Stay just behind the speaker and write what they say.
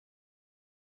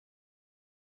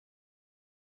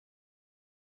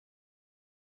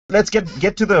Let's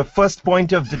get to the first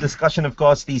point of the discussion, of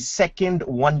course, the second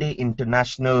one-day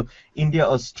international,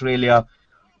 India-Australia.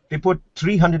 They put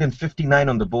 359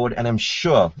 on the board, and I'm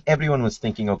sure everyone was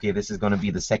thinking, okay, this is going to be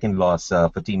the second loss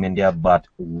for Team India, but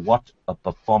what a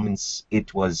performance.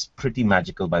 It was pretty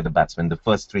magical by the batsmen. The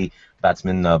first three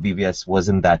batsmen, VVS,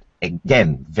 wasn't that,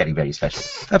 again, very, very special.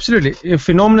 Absolutely. A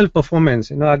phenomenal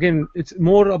performance. Again, it's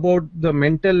more about the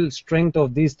mental strength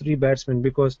of these three batsmen,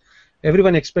 because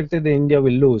everyone expected that India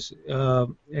will lose.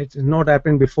 It's not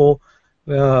happened before.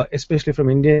 Especially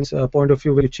from Indians' point of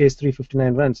view, where you chase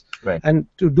 359 runs. Right. And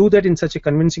to do that in such a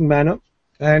convincing manner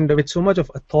and with so much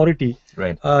of authority,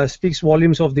 right, speaks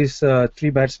volumes of these three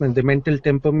batsmen, the mental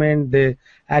temperament, the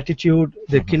attitude,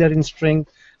 the killer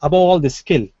instinct, above all the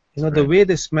skill. The way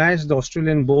they smashed the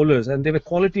Australian bowlers, and they were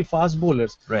quality fast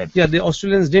bowlers. Right. Yeah, the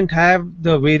Australians didn't have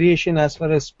the variation as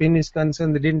far as spin is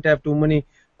concerned. They didn't have too many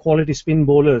quality spin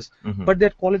bowlers, but they're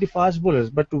quality fast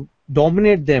bowlers. But to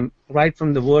dominate them right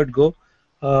from the word go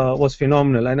was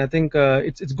phenomenal. And I think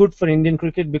it's good for Indian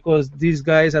cricket, because these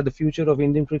guys are the future of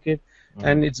Indian cricket,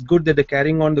 and it's good that they're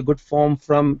carrying on the good form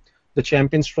from the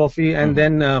Champions Trophy, and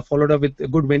then followed up with a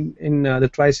good win in the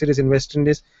Tri-Series in West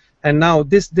Indies. And now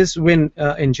this win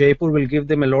in Jaipur will give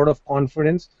them a lot of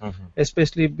confidence,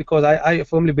 especially because I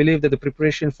firmly believe that the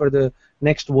preparation for the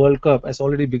next World Cup has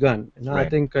already begun. I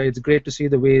think it's great to see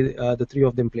the way the three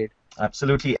of them played.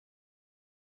 Absolutely.